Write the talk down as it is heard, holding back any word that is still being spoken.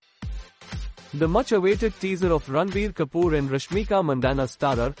The much-awaited teaser of Ranbir Kapoor and Rashmika Mandanna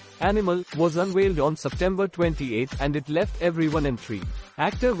starrer, Animal, was unveiled on September 28 and it left everyone intrigued.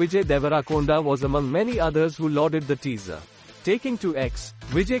 Actor Vijay Deverakonda was among many others who lauded the teaser. Taking to X,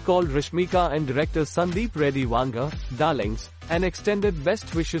 Vijay called Rashmika and director Sandeep Reddy Vanga, darlings, and extended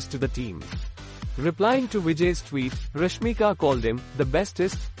best wishes to the team. Replying to Vijay's tweet, Rashmika called him the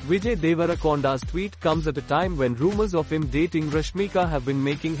bestest. Vijay Deverakonda's tweet comes at a time when rumors of him dating Rashmika have been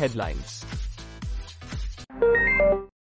making headlines.